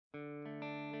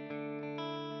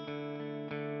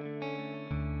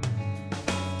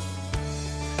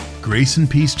Grace and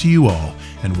peace to you all,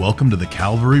 and welcome to the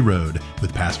Calvary Road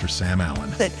with Pastor Sam Allen.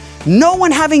 That no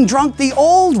one having drunk the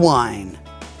old wine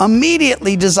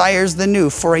immediately desires the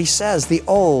new, for he says the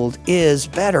old is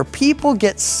better. People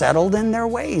get settled in their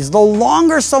ways. The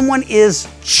longer someone is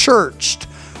churched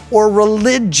or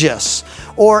religious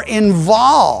or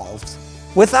involved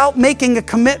without making a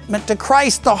commitment to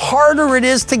Christ, the harder it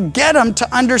is to get them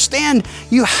to understand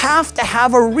you have to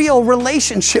have a real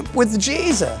relationship with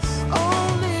Jesus.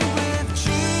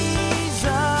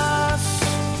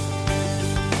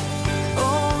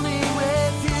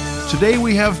 Today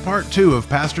we have part 2 of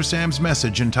Pastor Sam's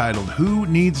message entitled, Who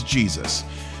Needs Jesus?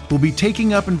 We'll be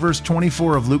taking up in verse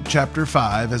 24 of Luke chapter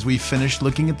 5 as we finish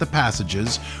looking at the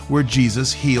passages where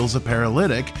Jesus heals a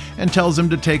paralytic and tells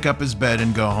him to take up his bed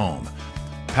and go home.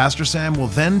 Pastor Sam will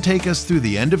then take us through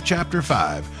the end of chapter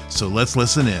 5, so let's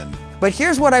listen in. But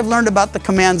here's what I've learned about the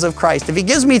commands of Christ. If he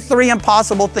gives me 3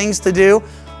 impossible things to do,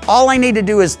 all I need to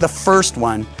do is the first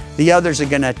one. The others are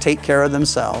going to take care of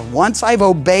themselves. Once I've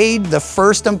obeyed the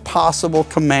first impossible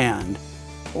command,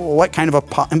 what kind of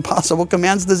impossible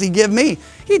commands does he give me?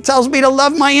 He tells me to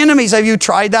love my enemies. Have you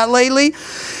tried that lately?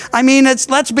 I mean,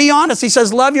 let's be honest. He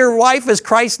says, love your wife as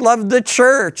Christ loved the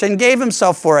church and gave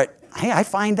himself for it. Hey, I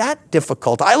find that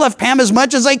difficult. I love Pam as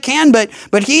much as I can,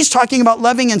 but he's talking about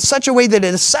loving in such a way that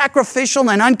it is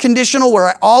sacrificial and unconditional, where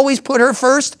I always put her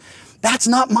first. That's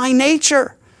not my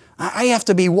nature. I have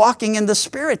to be walking in the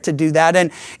Spirit to do that.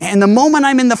 And the moment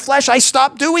I'm in the flesh, I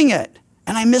stop doing it.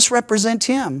 And I misrepresent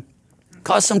him.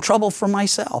 Cause some trouble for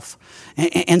myself.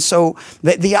 And so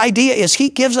the idea is he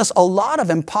gives us a lot of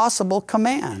impossible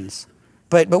commands.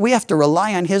 But we have to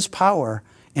rely on his power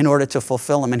in order to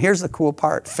fulfill them. And here's the cool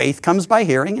part. Faith comes by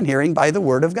hearing, and hearing by the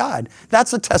word of God.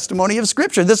 That's a testimony of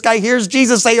Scripture. This guy hears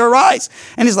Jesus say, arise.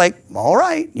 And he's like, all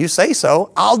right, you say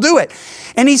so, I'll do it.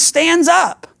 And he stands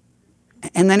up.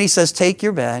 And then he says, take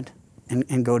your bed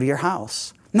and go to your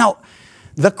house. Now,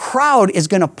 the crowd is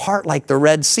going to part like the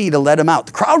Red Sea to let him out.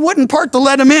 The crowd wouldn't part to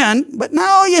let him in, but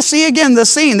now you see again the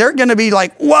scene. They're going to be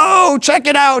like, whoa, check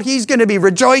it out. He's going to be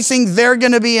rejoicing. They're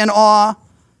going to be in awe.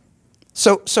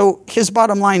 So his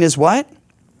bottom line is what?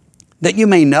 That you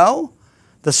may know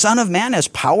the Son of Man has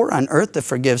power on earth to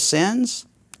forgive sins.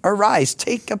 Arise,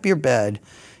 take up your bed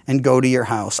and go to your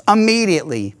house.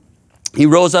 Immediately, he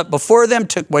rose up before them,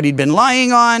 took what he'd been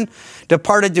lying on,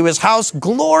 departed to his house,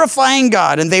 glorifying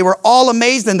God. And they were all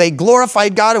amazed, and they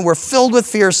glorified God and were filled with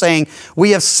fear, saying,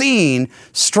 we have seen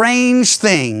strange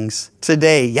things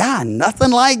today. Yeah,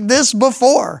 nothing like this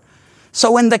before.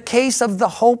 So in the case of the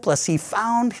hopeless, he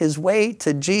found his way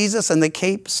to Jesus. In the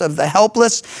case of the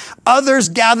helpless, others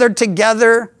gathered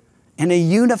together in a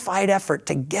unified effort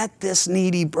to get this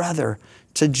needy brother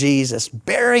to Jesus,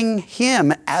 bearing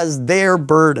him as their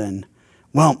burden.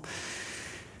 Well,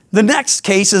 the next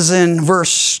case is in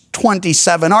verse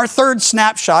 27, our third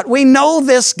snapshot. We know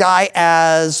this guy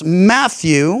as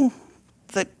Matthew.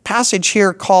 The passage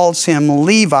here calls him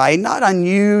Levi, not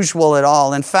unusual at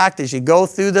all. In fact, as you go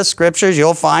through the scriptures,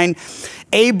 you'll find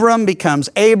Abram becomes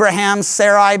Abraham,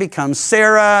 Sarai becomes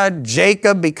Sarah,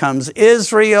 Jacob becomes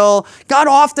Israel. God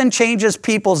often changes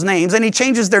people's names, and he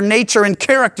changes their nature and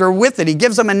character with it. He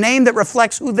gives them a name that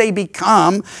reflects who they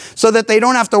become so that they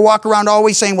don't have to walk around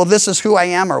always saying, well, this is who I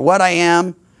am or what I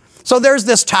am. So there's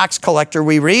this tax collector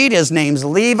we read. His name's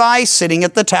Levi, sitting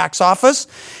at the tax office.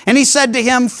 And he said to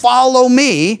him, follow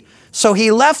me. So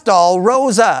he left all,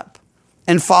 rose up,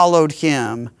 and followed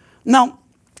him. Now,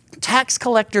 tax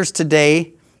collectors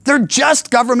today, they're just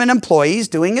government employees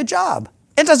doing a job.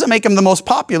 It doesn't make them the most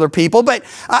popular people, but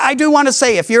I do want to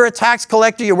say, if you're a tax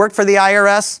collector, you work for the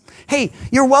IRS, hey,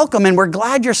 you're welcome, and we're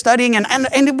glad you're studying,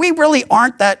 and we really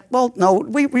aren't that, well, no,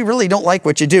 we really don't like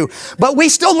what you do, but we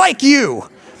still like you.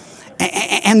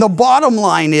 And the bottom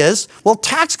line is, well,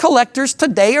 tax collectors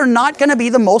today are not going to be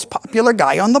the most popular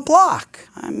guy on the block.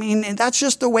 I mean, that's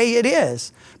just the way it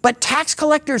is. But tax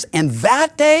collectors in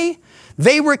that day,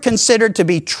 they were considered to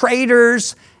be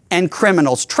traitors and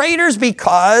criminals. Traitors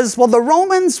because, well, the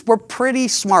Romans were pretty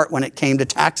smart when it came to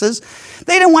taxes.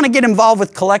 They didn't want to get involved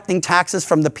with collecting taxes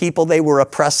from the people they were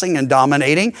oppressing and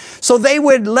dominating. So they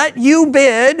would let you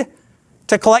bid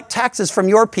to collect taxes from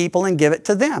your people and give it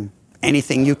to them.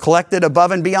 Anything you collected above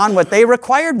and beyond what they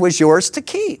required was yours to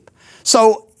keep.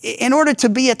 So in order to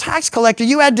be a tax collector,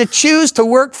 you had to choose to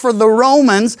work for the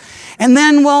Romans. And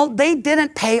then, well, they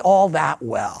didn't pay all that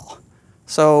well.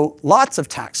 So lots of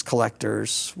tax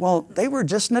collectors, well, they were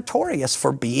just notorious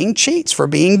for being cheats, for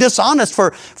being dishonest,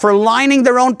 for lining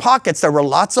their own pockets. There were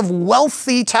lots of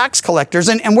wealthy tax collectors.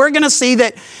 And we're going to see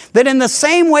that in the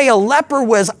same way a leper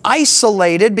was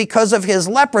isolated because of his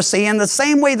leprosy, in the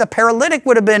same way the paralytic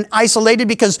would have been isolated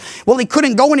because, well, he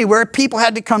couldn't go anywhere. People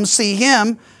had to come see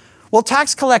him. Well,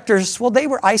 tax collectors, well, they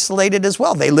were isolated as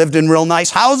well. They lived in real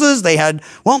nice houses. They had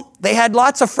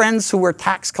lots of friends who were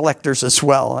tax collectors as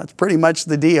well. That's pretty much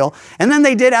the deal. And then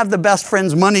they did have the best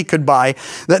friends money could buy.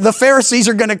 The Pharisees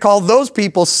are going to call those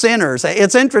people sinners.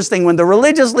 It's interesting when the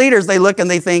religious leaders, they look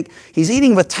and they think, he's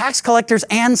eating with tax collectors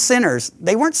and sinners.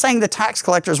 They weren't saying the tax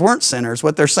collectors weren't sinners.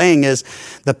 What they're saying is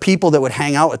the people that would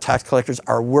hang out with tax collectors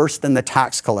are worse than the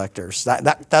tax collectors.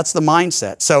 That's the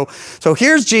mindset. So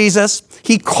here's Jesus.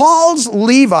 He calls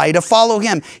Levi to follow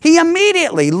him. He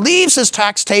immediately leaves his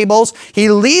tax tables. He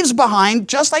leaves behind,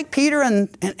 just like Peter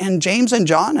and James and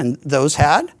John and those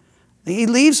had. He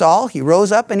leaves all. He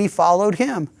rose up and he followed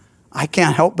him. I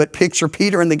can't help but picture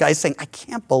Peter and the guy saying, I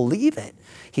can't believe it.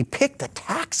 He picked a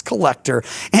tax collector.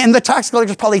 And the tax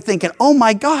collector's probably thinking, oh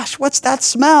my gosh, what's that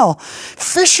smell?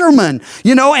 Fisherman.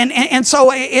 And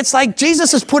so it's like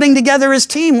Jesus is putting together his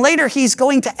team. Later he's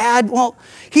going to add,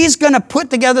 he's going to put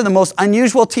together the most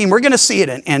unusual team. We're going to see it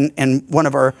in one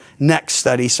of our next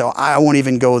studies, so I won't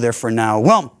even go there for now.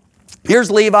 Well, here's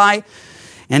Levi,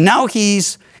 and now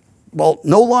he's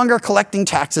no longer collecting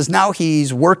taxes. Now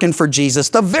he's working for Jesus.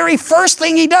 The very first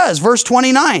thing he does, verse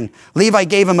 29, Levi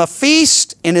gave him a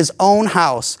feast in his own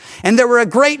house. And there were a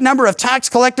great number of tax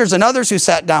collectors and others who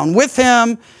sat down with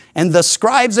him. And the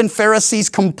scribes and Pharisees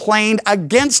complained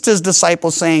against his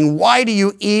disciples, saying, why do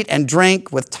you eat and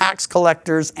drink with tax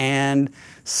collectors and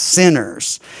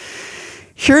sinners?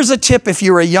 Here's a tip if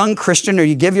you're a young Christian or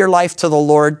you give your life to the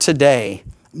Lord today.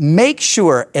 Make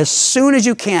sure as soon as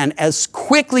you can, as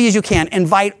quickly as you can,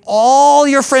 invite all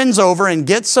your friends over and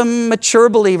get some mature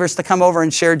believers to come over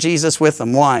and share Jesus with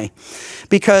them. Why?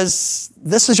 Because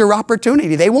this is your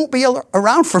opportunity. They won't be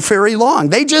around for very long.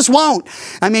 They just won't.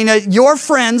 I mean, your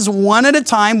friends, one at a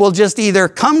time, will just either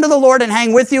come to the Lord and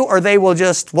hang with you, or they will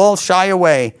just, shy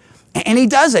away. And he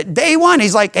does it. Day one,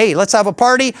 he's like, hey, let's have a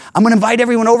party. I'm going to invite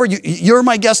everyone over. You're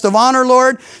my guest of honor,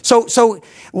 Lord. So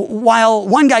while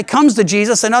one guy comes to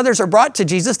Jesus and others are brought to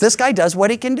Jesus, this guy does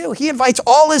what he can do. He invites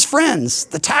all his friends,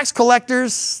 the tax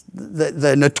collectors,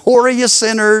 the notorious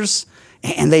sinners,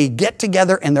 and they get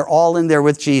together and they're all in there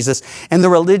with Jesus. And the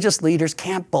religious leaders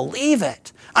can't believe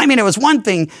it. I mean, it was one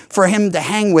thing for him to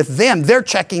hang with them. They're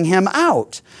checking him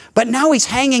out. But now he's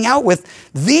hanging out with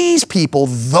these people,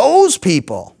 those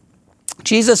people.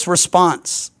 Jesus'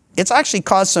 response, it's actually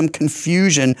caused some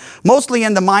confusion, mostly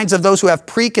in the minds of those who have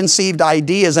preconceived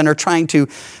ideas and are trying to,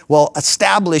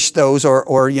 establish those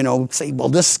or say,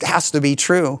 this has to be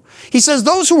true. He says,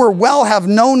 those who are well have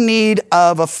no need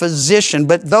of a physician,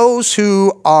 but those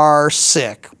who are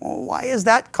sick. Well, why has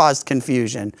that caused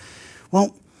confusion?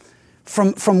 Well,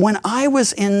 from when I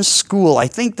was in school, I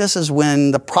think this is when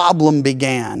the problem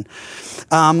began.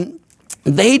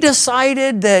 They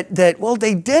decided that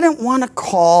they didn't want to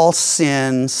call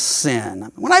sin.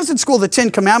 When I was in school, the 10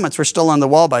 Commandments were still on the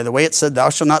wall, by the way. It said, thou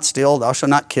shalt not steal, thou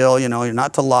shalt not kill, you're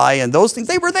not to lie, and those things,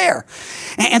 they were there.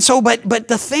 And so, but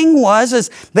the thing is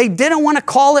they didn't want to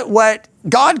call it what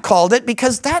God called it,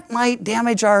 because that might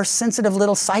damage our sensitive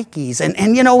little psyches. And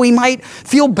we might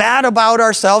feel bad about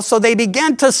ourselves. So they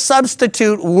began to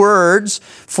substitute words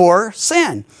for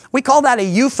sin. We call that a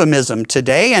euphemism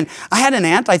today. And I had an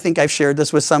aunt, I think I've shared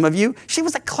this with some of you. She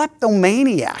was a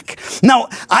kleptomaniac. Now,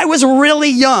 I was really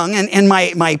young, and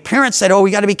my parents said, we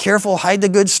got to be careful, hide the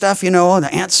good stuff, the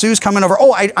Aunt Sue's coming over.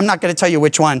 I'm not going to tell you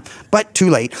which one, but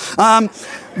too late.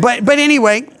 But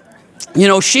anyway,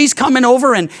 she's coming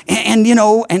over and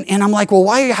I'm like,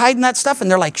 why are you hiding that stuff?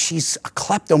 And they're like, she's a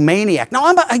kleptomaniac. Now,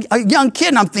 I'm a young kid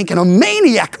and I'm thinking, a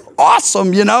maniac,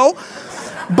 awesome,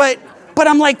 But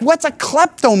I'm like, what's a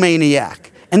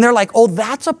kleptomaniac? And they're like,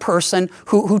 that's a person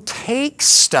who takes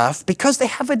stuff because they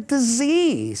have a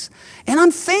disease. And I'm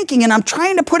thinking, and I'm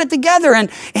trying to put it together, and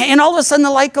all of a sudden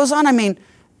the light goes on. I mean,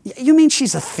 you mean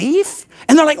she's a thief?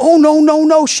 And they're like,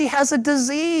 no, she has a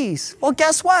disease. Well,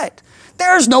 guess what?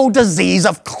 There's no disease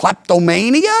of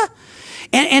kleptomania.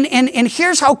 And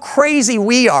here's how crazy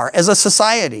we are as a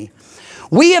society.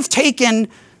 We have taken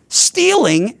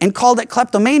stealing and called it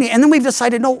kleptomania, and then we've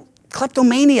decided, no,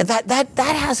 kleptomania, that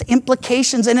has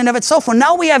implications in and of itself. Well,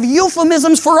 now we have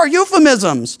euphemisms for our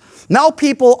euphemisms. Now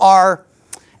people are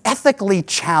ethically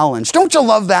challenged. Don't you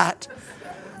love that?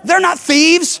 They're not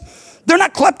thieves. They're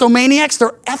not kleptomaniacs,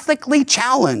 they're ethically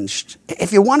challenged.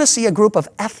 If you want to see a group of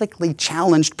ethically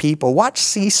challenged people, watch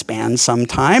C-SPAN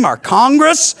sometime, our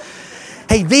Congress.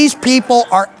 Hey, these people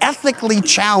are ethically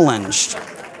challenged.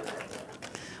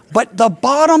 But the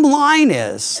bottom line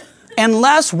is,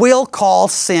 unless we'll call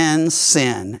sin,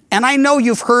 sin, and I know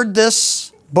you've heard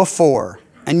this before,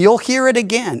 and you'll hear it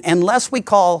again, unless we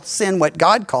call sin what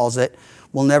God calls it,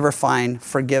 we'll never find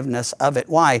forgiveness of it.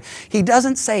 Why? He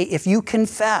doesn't say if you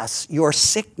confess your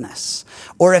sickness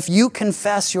or if you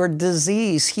confess your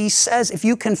disease. He says if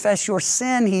you confess your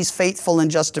sin, He's faithful and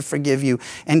just to forgive you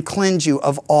and cleanse you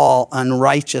of all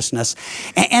unrighteousness.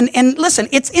 And listen,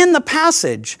 it's in the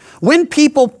passage. When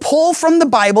people pull from the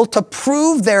Bible to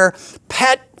prove their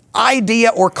pet idea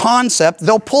or concept,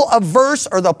 they'll pull a verse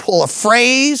or they'll pull a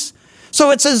phrase.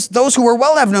 So it says, those who are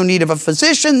well have no need of a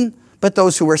physician, but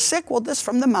those who are sick, well, this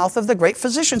from the mouth of the great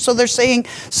physician. So they're saying,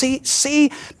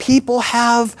 see, people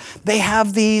have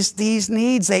these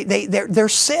needs. They're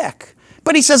sick.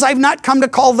 But he says, I've not come to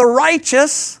call the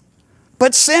righteous,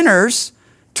 but sinners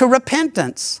to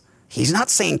repentance. He's not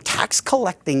saying tax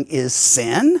collecting is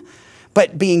sin,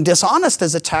 but being dishonest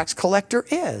as a tax collector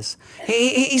is.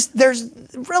 There's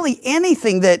really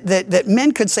anything that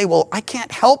men could say, well, I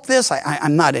can't help this.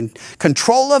 I'm not in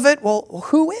control of it. Well,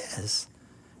 who is?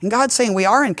 And God's saying we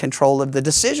are in control of the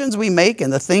decisions we make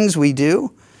and the things we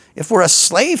do. If we're a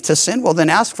slave to sin, well, then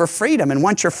ask for freedom. And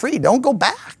once you're free, don't go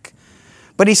back.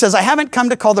 But he says, I haven't come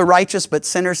to call the righteous, but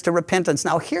sinners to repentance.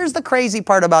 Now, here's the crazy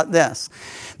part about this.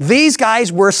 These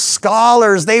guys were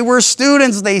scholars. They were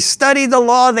students. They studied the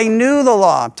law. They knew the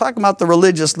law. I'm talking about the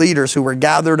religious leaders who were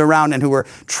gathered around and who were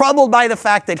troubled by the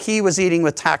fact that he was eating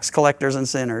with tax collectors and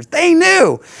sinners. They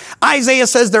knew. Isaiah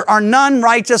says there are none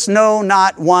righteous, no,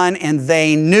 not one, and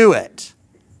they knew it.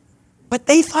 But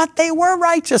they thought they were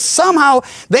righteous. Somehow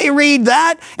they read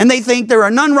that and they think there are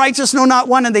none righteous, no, not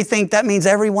one, and they think that means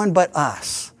everyone but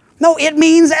us. No, it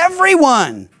means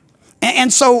everyone.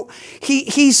 And so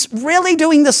he's really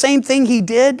doing the same thing he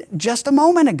did just a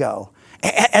moment ago.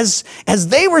 As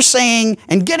they were saying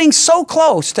and getting so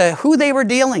close to who they were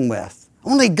dealing with.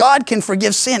 Only God can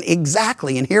forgive sin.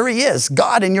 Exactly. And here he is,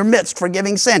 God in your midst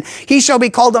forgiving sin. He shall be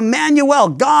called Emmanuel,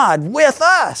 God with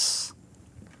us.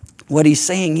 What he's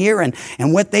saying here and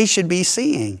what they should be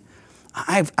seeing.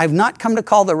 I've not come to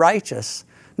call the righteous.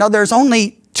 Now, there's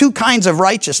only two kinds of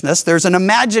righteousness. There's an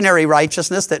imaginary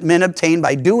righteousness that men obtain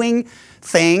by doing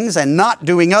things and not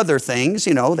doing other things.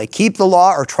 You know, they keep the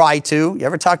law or try to. You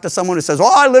ever talk to someone who says,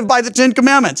 well, I live by the 10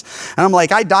 Commandments. And I'm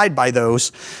like, I died by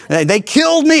those. They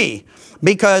killed me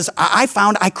because I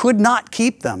found I could not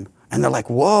keep them. And they're like,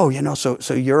 whoa, you know, so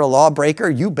you're a lawbreaker?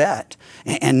 You bet.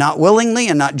 And not willingly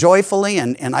and not joyfully.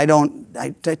 And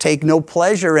I take no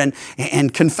pleasure in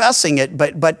confessing it,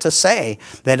 but to say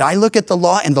that I look at the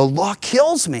law and the law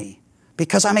kills me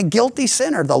because I'm a guilty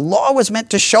sinner. The law was meant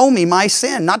to show me my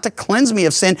sin, not to cleanse me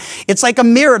of sin. It's like a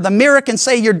mirror. The mirror can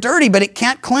say you're dirty, but it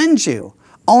can't cleanse you.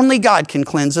 Only God can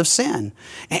cleanse of sin.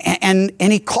 And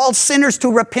he called sinners to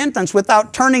repentance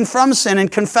without turning from sin and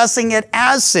confessing it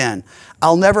as sin.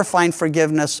 I'll never find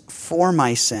forgiveness for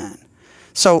my sin.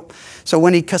 So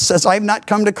when he says, I've not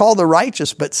come to call the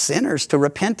righteous, but sinners to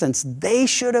repentance, they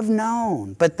should have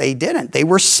known, but they didn't. They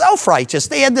were self-righteous.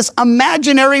 They had this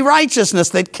imaginary righteousness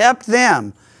that kept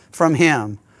them from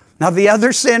him. Now the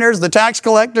other sinners, the tax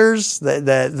collectors,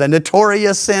 the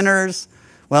notorious sinners,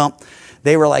 well,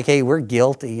 they were like, hey, we're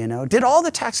guilty, you know. Did all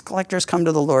the tax collectors come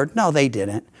to the Lord? No, they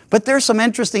didn't. But there's some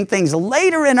interesting things.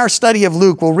 Later in our study of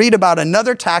Luke, we'll read about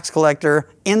another tax collector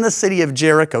in the city of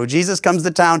Jericho. Jesus comes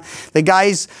to town. The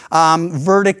guy's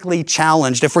vertically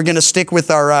challenged. If we're going to stick with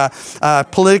our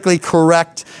politically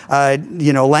correct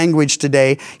language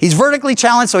today. He's vertically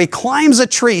challenged, so he climbs a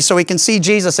tree so he can see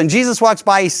Jesus. And Jesus walks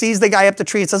by, he sees the guy up the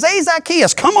tree and says, hey,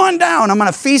 Zacchaeus, come on down. I'm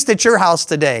going to feast at your house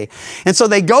today. And so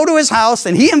they go to his house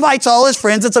and he invites all his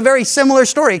friends. It's a very similar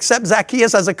story, except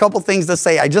Zacchaeus has a couple things to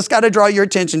say. I just got to draw your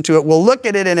attention to it. We'll look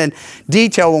at it in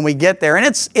detail when we get there. And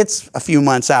it's a few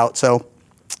months out, so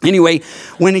anyway,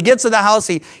 when he gets to the house,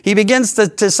 he begins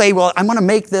to say, well, I'm going to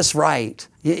make this right.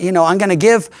 I'm going to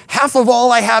give half of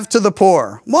all I have to the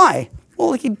poor. Why?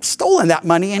 Well, he'd stolen that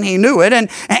money and he knew it. And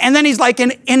then he's like,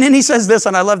 and then he says this,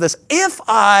 and I love this. If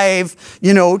I've,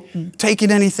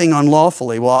 taken anything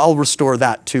unlawfully, well, I'll restore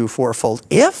that too fourfold.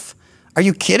 If? Are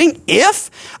you kidding?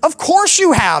 If? Of course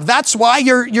you have. That's why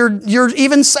you're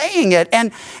even saying it.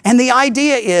 And the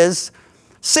idea is,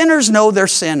 sinners know they're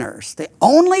sinners. The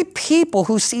only people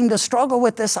who seem to struggle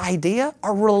with this idea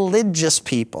are religious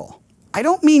people. I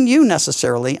don't mean you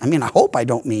necessarily. I hope I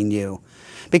don't mean you.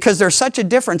 because there's such a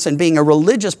difference in being a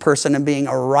religious person and being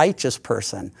a righteous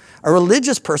person. A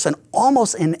religious person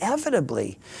almost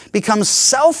inevitably becomes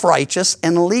self-righteous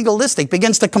and legalistic,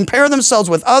 begins to compare themselves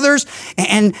with others,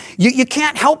 and you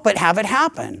can't help but have it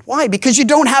happen. Why? Because you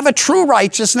don't have a true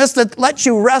righteousness that lets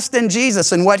you rest in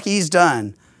Jesus and what He's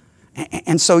done.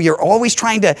 And so you're always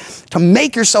trying to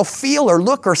make yourself feel or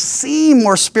look or seem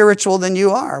more spiritual than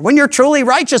you are. When you're truly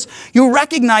righteous, you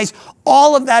recognize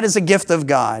all of that is a gift of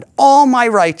God. All my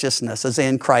righteousness is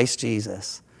in Christ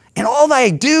Jesus. And all that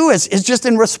I do is just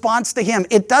in response to Him.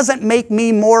 It doesn't make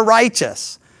me more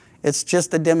righteous. It's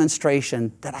just a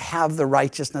demonstration that I have the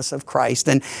righteousness of Christ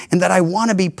and that I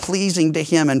want to be pleasing to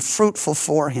Him and fruitful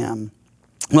for Him.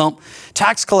 Well,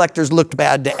 tax collectors looked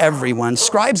bad to everyone.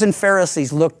 Scribes and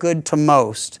Pharisees looked good to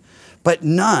most, but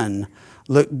none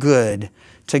looked good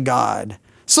to God.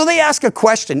 So they ask a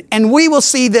question, and we will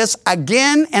see this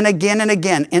again and again and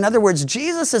again. In other words,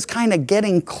 Jesus is kind of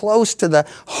getting close to the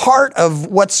heart of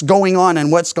what's going on and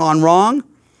what's gone wrong.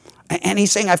 And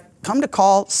He's saying, I've come to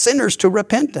call sinners to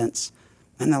repentance.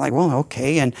 And they're like, well,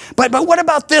 okay. But what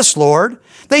about this, Lord?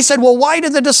 They said, well, why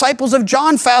did the disciples of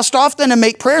John fast often and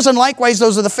make prayers? And likewise,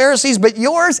 those of the Pharisees, but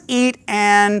yours eat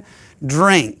and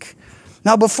drink.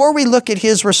 Now, before we look at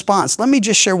His response, let me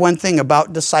just share one thing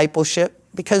about discipleship,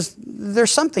 because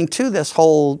there's something to this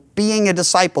whole being a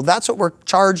disciple. That's what we're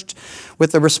charged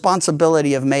with the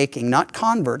responsibility of making, not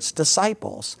converts,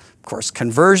 disciples. Of course,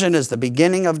 conversion is the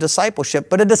beginning of discipleship,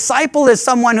 but a disciple is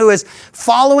someone who is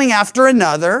following after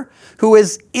another, who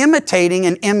is imitating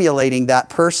and emulating that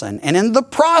person. And in the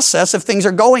process, if things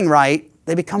are going right,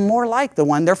 they become more like the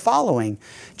one they're following.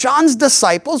 John's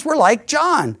disciples were like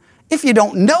John. If you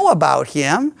don't know about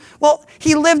him, well,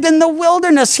 he lived in the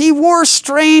wilderness. He wore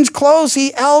strange clothes.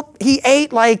 He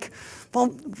ate like,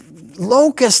 well,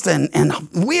 locust and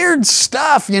weird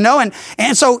stuff, you know,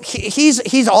 and so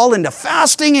he's all into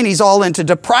fasting, and he's all into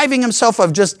depriving himself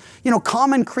of just, you know,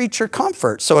 common creature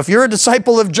comfort. So if you're a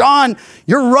disciple of John,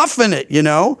 you're roughing it, you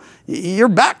know, you're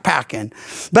backpacking.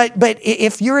 But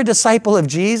if you're a disciple of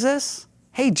Jesus,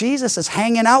 hey, Jesus is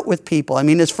hanging out with people. I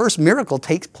mean, His first miracle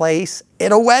takes place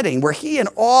at a wedding where He and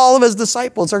all of His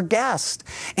disciples are guests,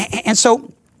 and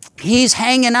so He's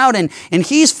hanging out and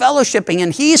He's fellowshipping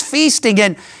and He's feasting,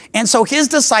 and so His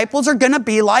disciples are going to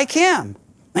be like Him.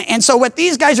 And so what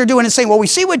these guys are doing is saying, well, we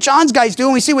see what John's guys do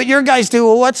and we see what your guys do.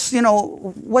 Well,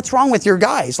 what's wrong with your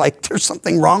guys? Like, there's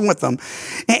something wrong with them.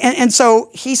 And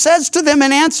so He says to them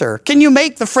in answer, can you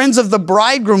make the friends of the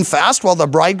bridegroom fast while the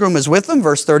bridegroom is with them?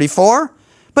 Verse 34.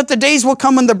 But the days will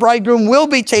come when the bridegroom will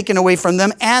be taken away from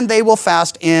them, and they will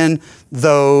fast in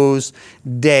those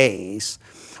days.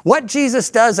 What Jesus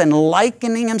does in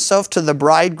likening Himself to the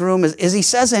bridegroom is He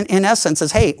says in essence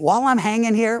is, hey, while I'm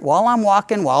hanging here, while I'm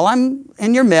walking, while I'm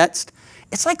in your midst,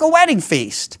 it's like a wedding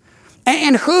feast.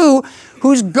 And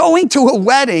who's going to a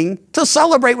wedding to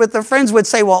celebrate with their friends would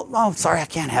say, well, oh, sorry, I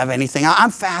can't have anything.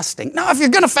 I'm fasting. No, if you're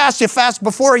going to fast, you fast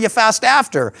before, you fast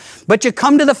after. But you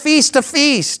come to the feast to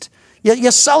feast.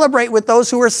 You celebrate with those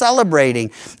who are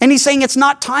celebrating. And He's saying it's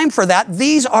not time for that.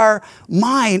 These are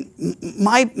my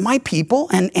people,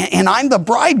 and I'm the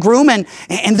bridegroom, and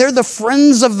they're the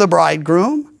friends of the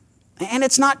bridegroom. And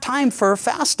it's not time for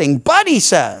fasting. But He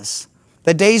says,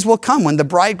 the days will come when the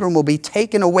bridegroom will be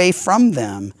taken away from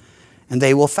them, and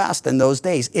they will fast in those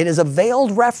days. It is a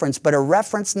veiled reference, but a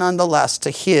reference nonetheless to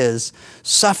His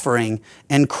suffering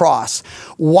and cross.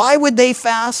 Why would they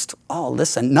fast? Oh,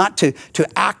 listen, not to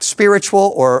act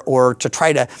spiritual or to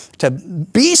try to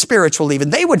be spiritual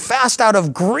even. They would fast out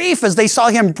of grief as they saw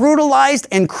Him brutalized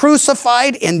and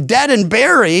crucified and dead and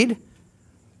buried.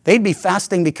 They'd be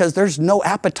fasting because there's no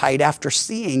appetite after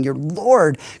seeing your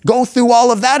Lord go through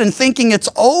all of that and thinking it's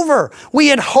over. We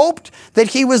had hoped that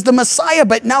He was the Messiah,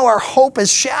 but now our hope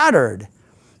is shattered.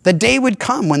 The day would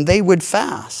come when they would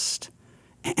fast.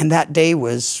 And that day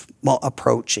was, well,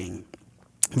 approaching.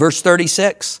 Verse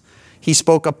 36, He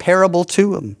spoke a parable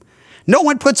to them. No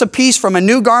one puts a piece from a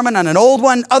new garment on an old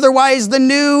one, otherwise the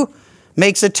new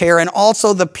makes a tear, and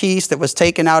also the piece that was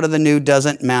taken out of the new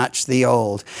doesn't match the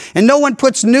old. And no one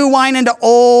puts new wine into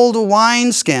old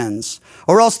wineskins,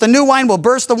 or else the new wine will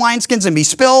burst the wineskins and be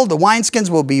spilled, the wineskins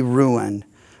will be ruined.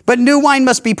 But new wine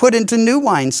must be put into new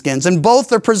wineskins, and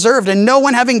both are preserved. And no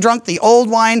one, having drunk the old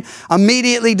wine,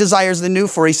 immediately desires the new,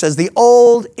 for he says, the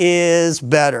old is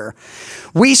better.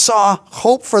 We saw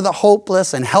hope for the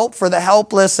hopeless and help for the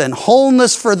helpless and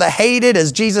wholeness for the hated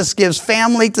as Jesus gives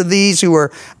family to these who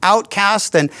are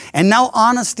outcast, and now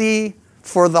honesty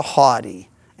for the haughty.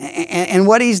 And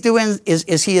what he's doing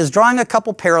is he is drawing a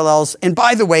couple parallels. And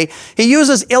by the way, he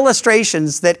uses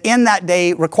illustrations that in that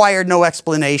day required no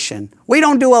explanation. We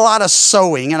don't do a lot of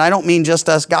sewing, and I don't mean just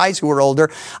us guys who are older.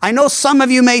 I know some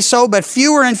of you may sew, but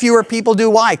fewer and fewer people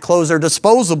do. Why? Clothes are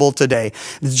disposable today.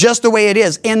 It's just the way it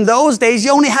is. In those days,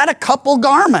 you only had a couple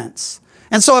garments.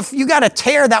 And so if you got a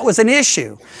tear, that was an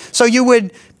issue. So you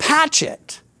would patch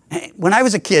it. When I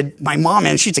was a kid, my mom,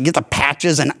 and she'd get the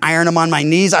patches and iron them on my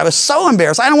knees. I was so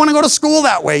embarrassed. I don't want to go to school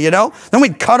that way, you know. Then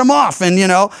we'd cut them off and, you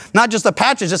know, not just the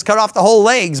patches, just cut off the whole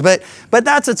legs. But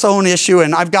that's its own issue,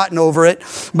 and I've gotten over it.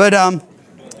 But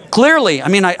clearly, I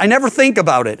mean, I never think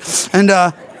about it. And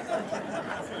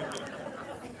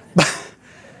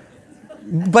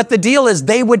but the deal is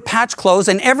they would patch clothes,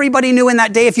 and everybody knew in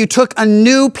that day if you took a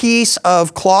new piece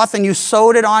of cloth and you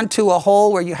sewed it onto a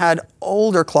hole where you had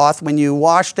older cloth, when you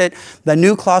washed it, the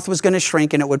new cloth was going to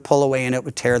shrink and it would pull away and it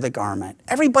would tear the garment.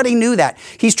 Everybody knew that.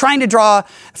 He's trying to draw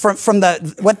from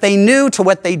what they knew to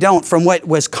what they don't, from what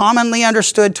was commonly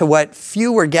understood to what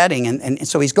few were getting. And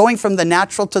so he's going from the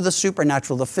natural to the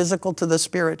supernatural, the physical to the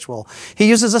spiritual. He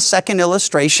uses a second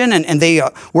illustration, and they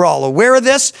were all aware of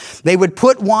this. They would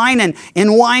put wine in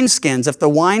wineskins. If the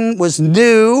wine was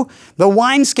new, the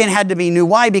wineskin had to be new.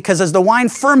 Why? Because as the wine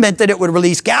fermented, it would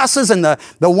release gases, and the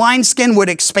wineskin would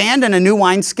expand. In a new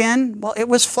wineskin, well, it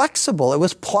was flexible, it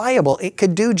was pliable, it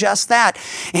could do just that.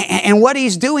 And what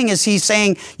he's doing is he's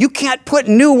saying you can't put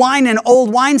new wine in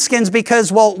old wineskins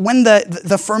because, well, when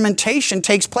the fermentation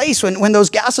takes place, when those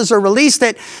gases are released,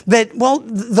 that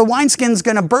the wineskin's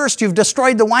going to burst. You've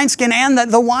destroyed the wineskin and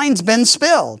the wine's been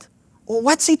spilled. Well,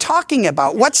 what's he talking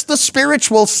about? What's the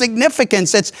spiritual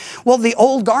significance? It's, well, the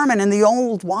old garment and the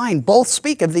old wine both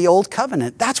speak of the old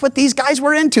covenant. That's what these guys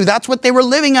were into. That's what they were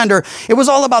living under. It was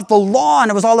all about the law,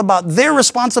 and it was all about their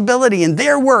responsibility and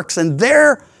their works and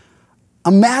their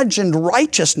imagined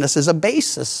righteousness as a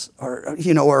basis or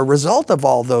a result of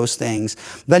all those things.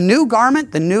 The new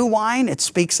garment, the new wine, it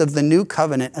speaks of the new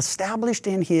covenant established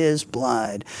in his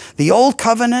blood. The old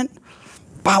covenant,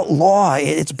 about law,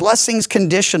 it's blessings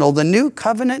conditional. The new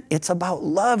covenant, it's about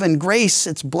love and grace,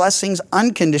 it's blessings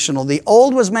unconditional. The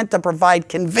old was meant to provide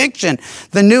conviction,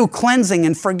 the new cleansing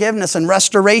and forgiveness and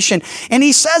restoration. And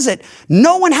he says it,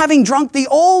 no one having drunk the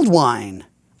old wine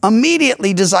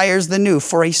immediately desires the new,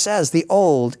 for he says the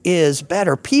old is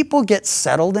better. People get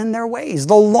settled in their ways.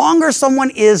 The longer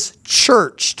someone is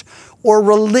churched or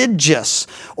religious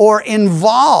or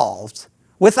involved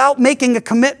without making a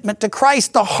commitment to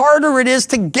Christ, the harder it is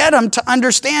to get them to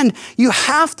understand you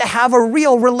have to have a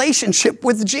real relationship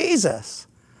with Jesus.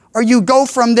 Or you go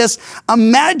from this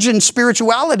imagined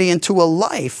spirituality into a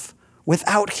life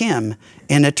without him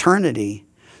in eternity.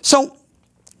 So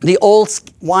the old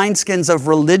wineskins of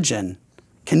religion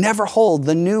can never hold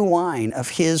the new wine of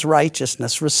his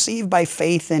righteousness received by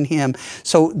faith in him.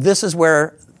 So this is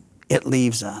where it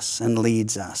leaves us and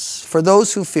leads us. For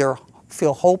those who feel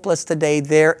hopeless today,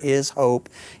 there is hope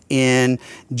in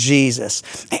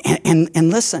Jesus.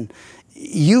 And listen,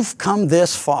 you've come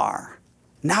this far.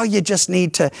 Now you just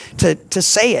need to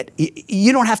say it.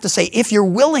 You don't have to say, if you're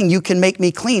willing, you can make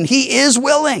me clean. He is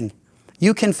willing.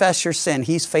 You confess your sin.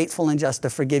 He's faithful and just to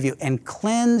forgive you and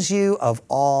cleanse you of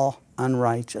all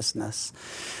unrighteousness.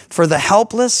 For the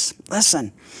helpless,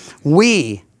 listen,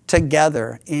 we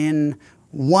together in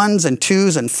ones and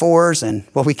twos and fours, and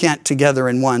well, we can't together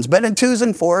in ones, but in twos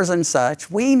and fours and such,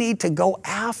 we need to go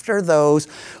after those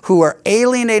who are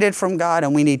alienated from God,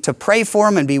 and we need to pray for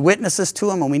them and be witnesses to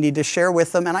them, and we need to share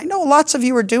with them. And I know lots of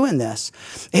you are doing this.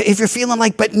 If you're feeling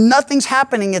like, but nothing's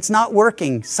happening, it's not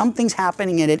working. Something's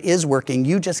happening and it is working.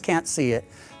 You just can't see it.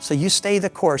 So you stay the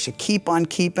course. You keep on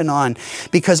keeping on,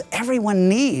 because everyone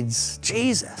needs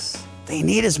Jesus. They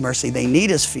need his mercy. They need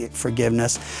his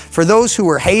forgiveness. For those who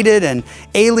are hated and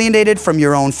alienated from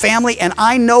your own family, and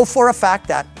I know for a fact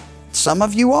that some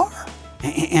of you are,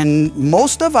 and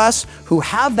most of us who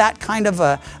have that kind of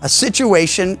a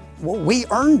situation, well, we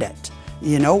earned it.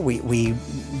 You know, we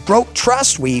broke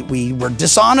trust, we were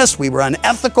dishonest, we were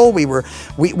unethical,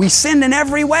 we sinned in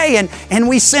every way, and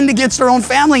we sinned against our own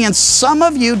family. And some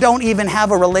of you don't even have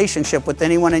a relationship with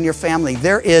anyone in your family.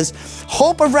 There is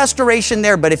hope of restoration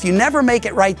there, but if you never make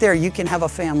it right there, you can have a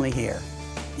family here.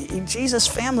 Jesus'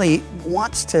 family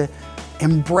wants to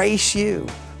embrace you,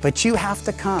 but you have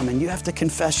to come and you have to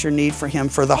confess your need for him.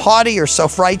 For the haughty or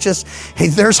self-righteous, hey,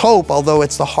 there's hope, although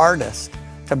it's the hardest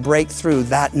to break through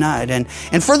that nut. And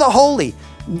for the holy,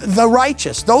 the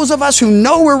righteous, those of us who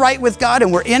know we're right with God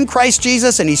and we're in Christ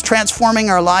Jesus and he's transforming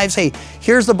our lives, hey,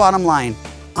 here's the bottom line.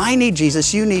 I need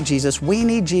Jesus, you need Jesus, we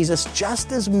need Jesus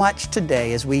just as much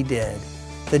today as we did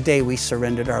the day we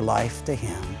surrendered our life to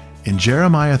him. In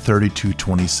Jeremiah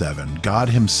 32:27, God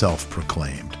himself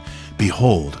proclaimed,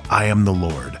 "Behold, I am the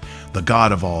Lord, the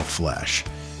God of all flesh.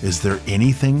 Is there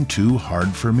anything too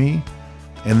hard for me?"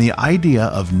 And the idea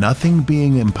of nothing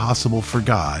being impossible for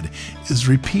God is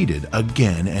repeated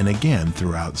again and again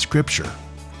throughout Scripture.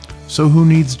 So who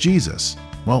needs Jesus?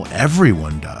 Well,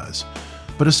 everyone does,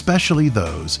 but especially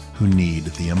those who need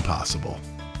the impossible.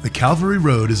 The Calvary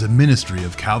Road is a ministry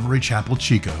of Calvary Chapel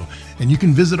Chico, and you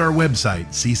can visit our website,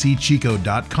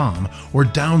 ccchico.com, or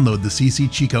download the CC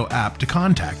Chico app to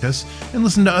contact us and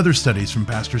listen to other studies from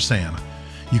Pastor Sam.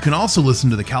 You can also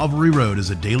listen to the Calvary Road as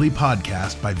a daily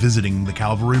podcast by visiting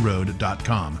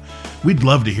thecalvaryroad.com. We'd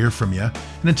love to hear from you,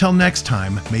 and until next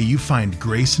time, may you find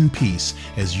grace and peace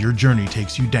as your journey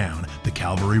takes you down the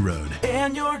Calvary Road.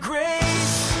 And your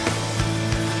grace